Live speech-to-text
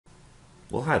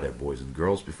Well, hi there, boys and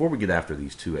girls. Before we get after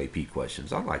these two AP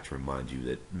questions, I'd like to remind you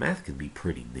that math can be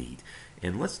pretty neat.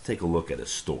 And let's take a look at a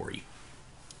story.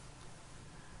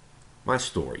 My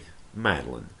story,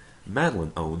 Madeline.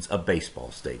 Madeline owns a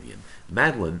baseball stadium.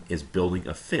 Madeline is building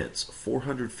a fence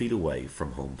 400 feet away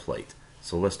from home plate.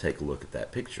 So let's take a look at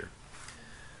that picture.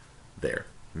 There.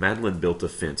 Madeline built a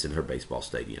fence in her baseball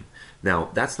stadium. Now,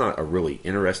 that's not a really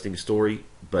interesting story,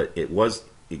 but it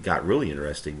got really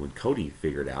interesting when Cody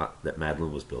figured out that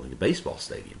Madeline was building a baseball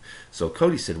stadium. So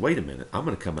Cody said, wait a minute, I'm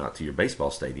going to come out to your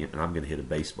baseball stadium and I'm going to hit a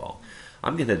baseball.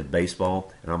 I'm going to hit a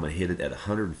baseball and I'm going to hit it at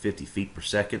 150 feet per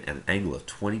second at an angle of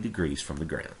 20 degrees from the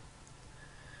ground.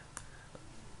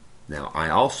 Now, I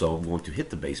also am going to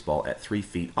hit the baseball at 3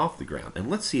 feet off the ground. And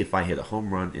let's see if I hit a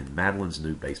home run in Madeline's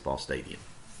new baseball stadium.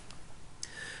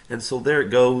 And so there it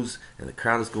goes, and the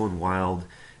crowd is going wild.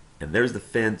 And there's the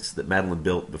fence that Madeline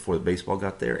built before the baseball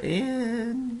got there.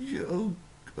 And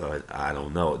I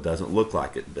don't know, it doesn't look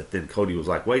like it. But then Cody was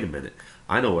like, wait a minute,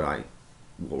 I know what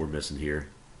we're missing here.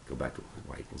 Go back to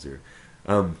y equals 0.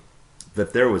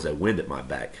 That there was a wind at my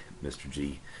back, Mr.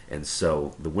 G. And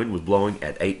so the wind was blowing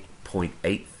at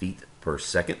 8.8 feet per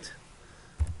second.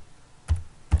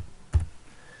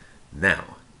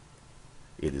 Now,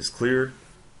 it is clear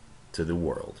to the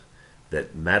world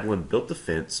that Madeline built the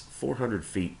fence 400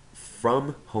 feet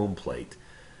from home plate.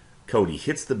 Cody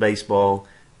hits the baseball,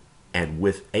 and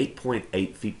with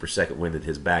 8.8 feet per second wind at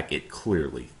his back, it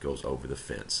clearly goes over the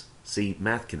fence. See,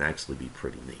 math can actually be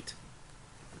pretty neat.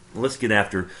 Let's get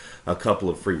after a couple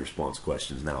of free response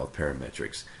questions now with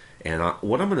parametrics. And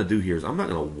what I'm going to do here is I'm not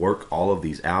going to work all of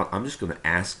these out. I'm just going to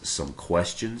ask some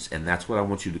questions, and that's what I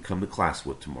want you to come to class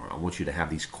with tomorrow. I want you to have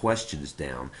these questions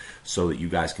down so that you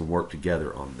guys can work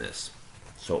together on this.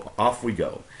 So off we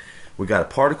go. We got a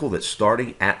particle that's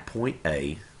starting at point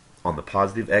A on the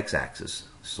positive x-axis.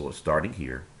 So it's starting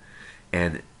here.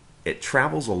 And it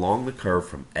travels along the curve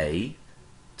from A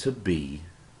to B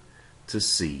to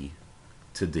C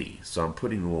to D. So I'm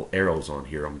putting little arrows on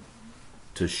here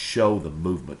to show the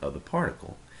movement of the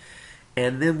particle.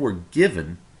 And then we're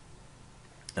given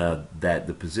that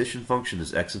the position function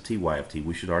is x of t, y of t.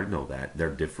 We should already know that.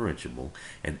 They're differentiable.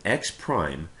 And x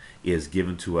prime is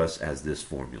given to us as this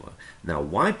formula. Now,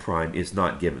 y prime is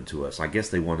not given to us. I guess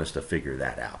they want us to figure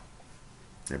that out.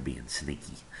 They're being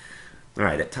sneaky. All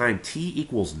right, at time t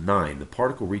equals 9, the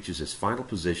particle reaches its final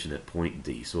position at point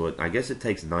D. So I guess it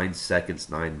takes 9 seconds,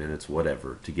 9 minutes,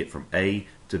 whatever, to get from A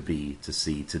to B to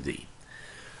C to D.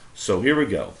 So here we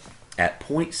go. At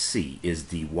point C, is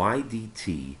dy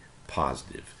dt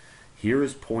positive? Here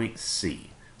is point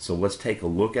C. So let's take a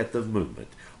look at the movement.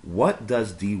 What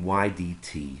does dy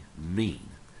dt mean?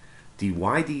 Dy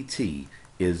dt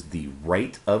is the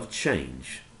rate of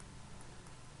change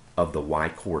of the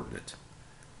y-coordinate.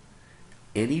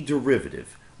 Any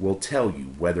derivative will tell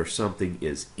you whether something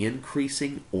is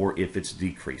increasing or if it's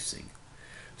decreasing.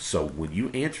 So when you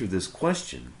answer this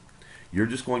question, you're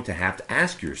just going to have to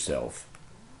ask yourself,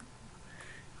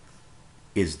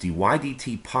 is dy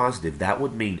dt positive? That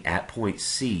would mean at point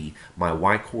C, my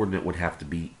y-coordinate would have to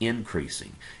be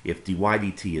increasing. If dy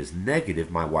dt is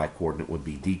negative, my y-coordinate would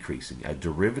be decreasing. A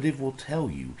derivative will tell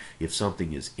you if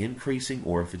something is increasing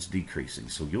or if it's decreasing.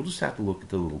 So you'll just have to look at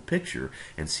the little picture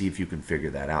and see if you can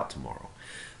figure that out tomorrow.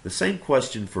 The same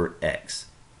question for x.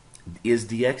 Is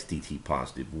dx dt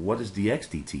positive? What does dx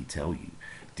dt tell you?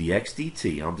 Dx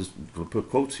dt, I'm just going to put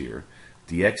quotes here,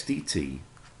 dx dt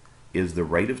is the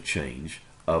rate of change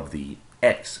of the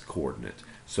x-coordinate.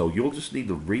 So you'll just need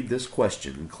to read this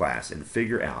question in class and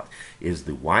figure out, is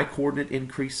the y-coordinate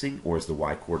increasing or is the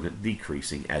y-coordinate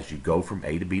decreasing as you go from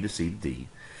A to B to C to D?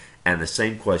 And the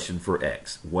same question for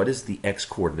x. What is the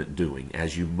x-coordinate doing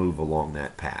as you move along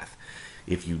that path?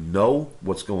 If you know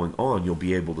what's going on, you'll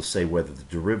be able to say whether the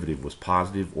derivative was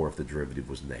positive or if the derivative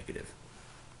was negative.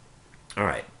 All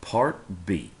right, part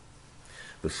B.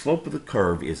 The slope of the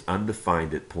curve is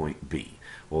undefined at point B.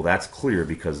 Well, that's clear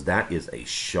because that is a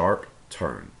sharp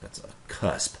turn. That's a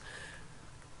cusp.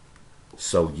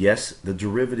 So yes, the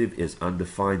derivative is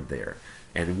undefined there.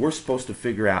 And we're supposed to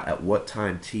figure out at what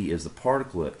time t is the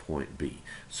particle at point B.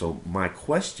 So my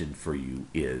question for you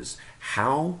is,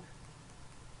 how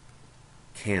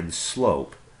can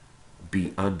slope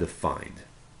be undefined?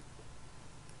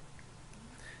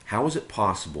 How is it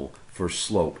possible for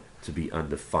slope to be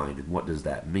undefined, and what does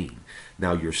that mean?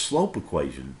 Now, your slope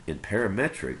equation in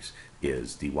parametrics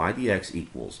is dy dx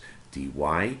equals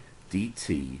dy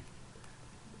dt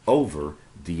over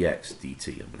dx dt.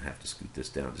 I'm going to have to scoot this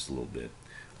down just a little bit.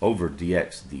 Over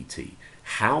dx dt.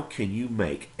 How can you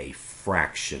make a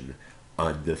fraction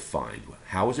undefined.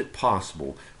 How is it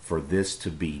possible for this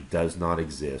to be does not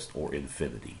exist or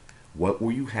infinity? What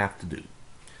will you have to do?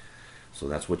 So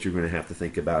that's what you're going to have to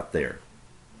think about there.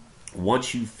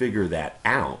 Once you figure that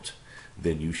out,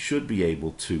 then you should be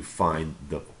able to find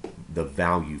the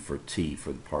value for t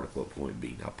for the particle at point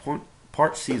B. Now,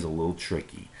 part C is a little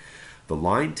tricky. The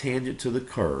line tangent to the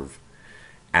curve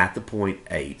at the point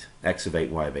 8, x of 8,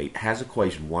 y of 8, has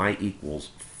equation y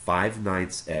equals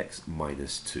 5/9 x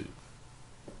minus 2.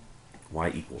 Y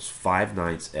equals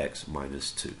 5/9 x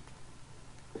minus 2.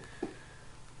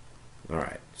 All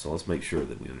right, so let's make sure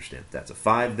that we understand that's a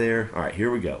 5 there. All right,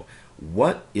 here we go.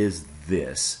 What is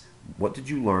this? What did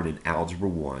you learn in Algebra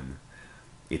 1?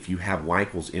 If you have y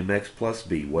equals mx plus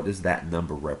b, what does that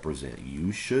number represent?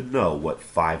 You should know what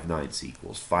 5/9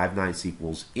 equals. 5/9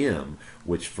 equals m,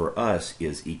 which for us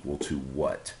is equal to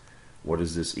what? What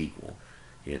does this equal?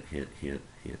 Hint, hint, hint,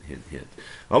 hint, hint, hint.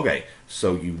 Okay,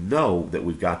 so you know that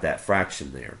we've got that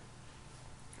fraction there.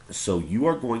 So you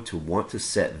are going to want to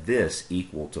set this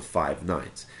equal to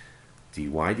 5/9. dy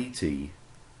dt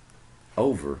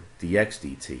over dx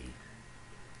dt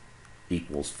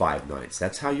equals 5/9.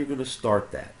 That's how you're going to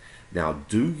start that. Now,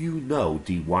 do you know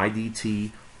dy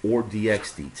dt or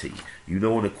dx dt? You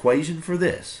know an equation for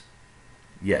this?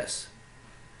 Yes.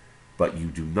 But you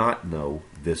do not know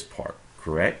this part,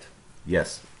 correct?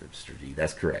 Yes, Mr. D,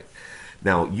 that's correct.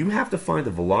 Now, you have to find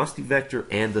the velocity vector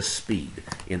and the speed.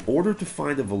 In order to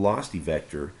find the velocity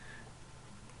vector,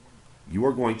 you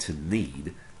are going to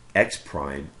need x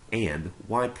prime and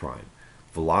y prime.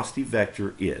 Velocity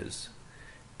vector is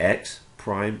x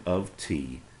prime of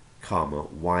t, comma,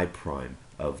 y prime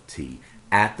of t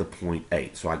at the point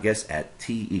 8. So I guess at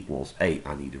t equals 8,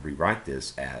 I need to rewrite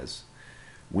this as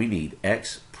we need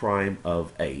x prime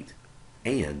of 8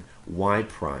 and y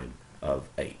prime of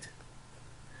 8.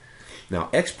 Now,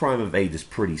 x prime of 8 is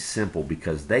pretty simple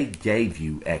because they gave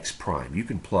you x prime. You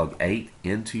can plug 8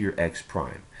 into your x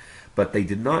prime, but they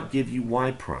did not give you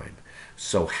y prime.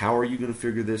 So how are you going to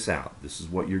figure this out? This is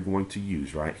what you're going to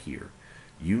use right here.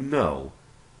 You know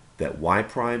that y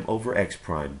prime over x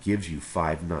prime gives you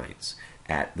 5/9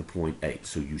 at the point 8.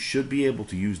 So you should be able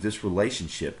to use this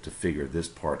relationship to figure this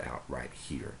part out right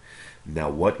here. Now,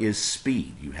 what is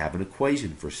speed? You have an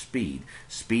equation for speed.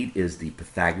 Speed is the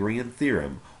Pythagorean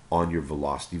theorem on your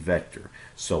velocity vector.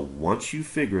 So once you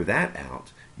figure that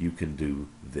out, you can do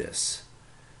this.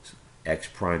 X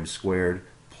prime squared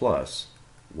plus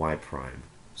y prime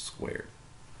squared.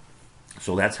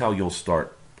 So that's how you'll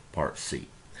start part C.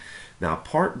 Now,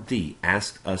 part D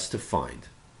asks us to find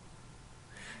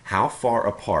how far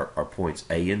apart are points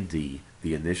A and D,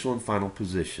 the initial and final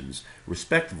positions,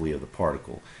 respectively, of the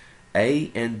particle.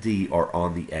 A and D are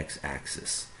on the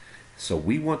x-axis. So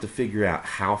we want to figure out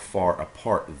how far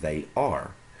apart they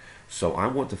are. So I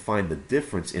want to find the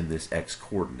difference in this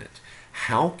x-coordinate.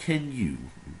 How can you,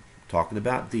 talking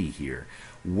about D here,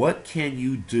 what can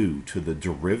you do to the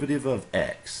derivative of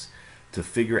x to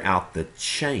figure out the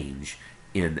change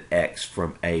in x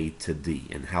from A to D?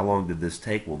 And how long did this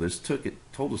take? Well, this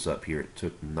told us up here, it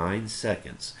took 9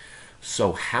 seconds.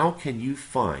 So how can you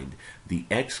find the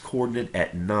x-coordinate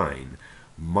at 9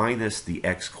 minus the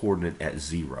x-coordinate at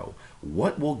 0?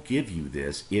 What will give you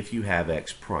this if you have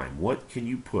x prime? What can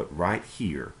you put right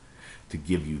here to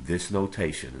give you this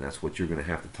notation? And that's what you're going to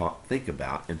have to think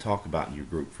about and talk about in your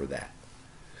group for that.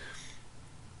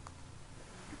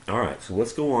 Alright, so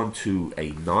let's go on to a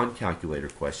non-calculator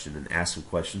question and ask some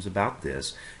questions about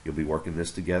this. You'll be working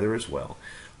this together as well.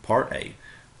 Part A.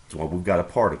 So we've got a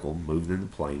particle moved in the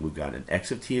plane. We've got an x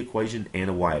of t equation and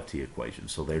a y of t equation.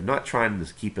 So they're not trying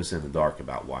to keep us in the dark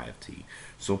about y of t.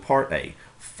 So part A,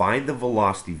 find the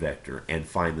velocity vector and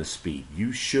find the speed.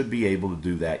 You should be able to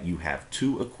do that. You have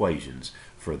 2 equations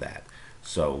for that.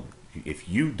 So if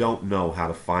you don't know how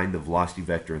to find the velocity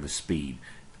vector and the speed,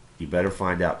 you better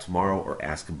find out tomorrow or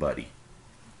ask a buddy.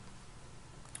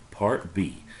 Part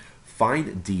B.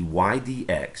 Find dy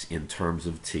dx in terms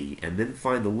of t, and then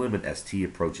find the limit as t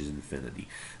approaches infinity.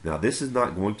 Now, this is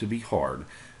not going to be hard.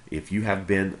 If you have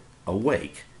been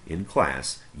awake in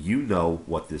class, you know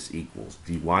what this equals.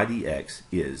 Dy dx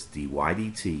is dy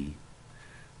dt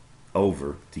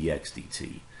over dx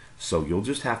dt. So you'll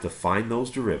just have to find those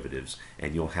derivatives,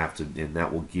 and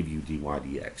that will give you dy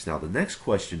dx. Now, the next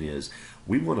question is,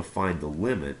 we want to find the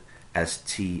limit as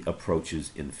t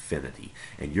approaches infinity.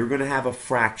 And you're going to have a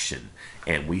fraction.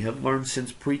 And we have learned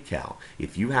since pre-cal,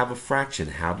 if you have a fraction,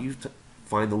 how do you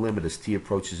find the limit as t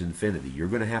approaches infinity, you're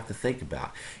going to have to think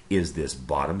about, is this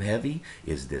bottom heavy,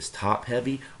 is this top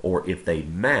heavy, or if they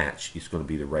match, it's going to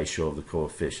be the ratio of the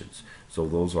coefficients. So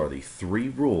those are the three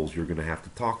rules you're going to have to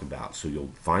talk about. So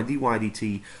you'll find dy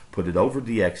dt, put it over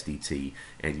dx dt,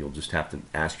 and you'll just have to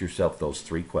ask yourself those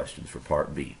three questions for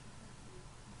part B.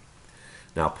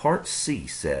 Now part C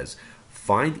says,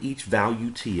 find each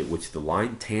value t at which the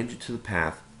line tangent to the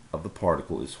path of the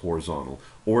particle is horizontal,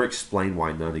 or explain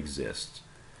why none exists.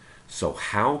 So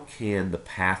how can the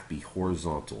path be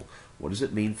horizontal? What does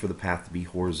it mean for the path to be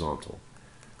horizontal?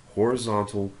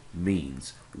 Horizontal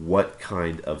means what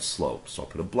kind of slope. So I'll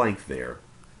put a blank there.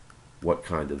 What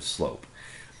kind of slope?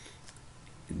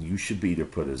 And you should either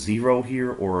put a 0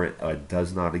 here or it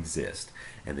does not exist.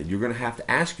 And then you're going to have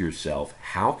to ask yourself,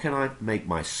 how can I make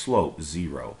my slope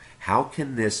 0? How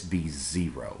can this be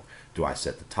 0? Do I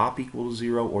set the top equal to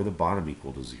 0 or the bottom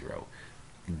equal to 0?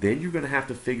 Then you're going to have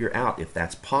to figure out if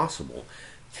that's possible.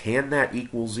 Can that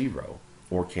equal 0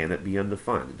 or can it be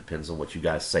undefined? It depends on what you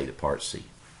guys say to part C.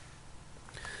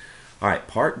 All right,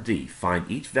 part D. Find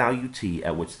each value t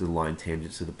at which the line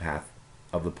tangent to the path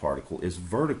of the particle is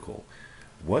vertical.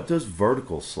 What does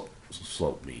vertical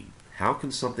slope mean? How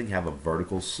can something have a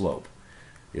vertical slope?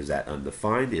 Is that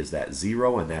undefined? Is that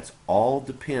 0? And that's all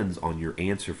depends on your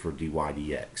answer for dy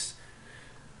dx.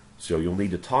 So you'll need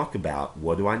to talk about,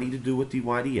 what do I need to do with dy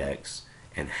dx,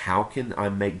 and how can I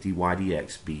make dy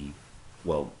dx be,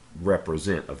 well,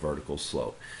 represent a vertical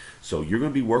slope. So you're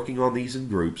going to be working on these in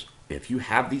groups. If you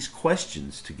have these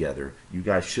questions together, you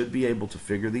guys should be able to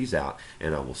figure these out,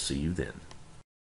 and I will see you then.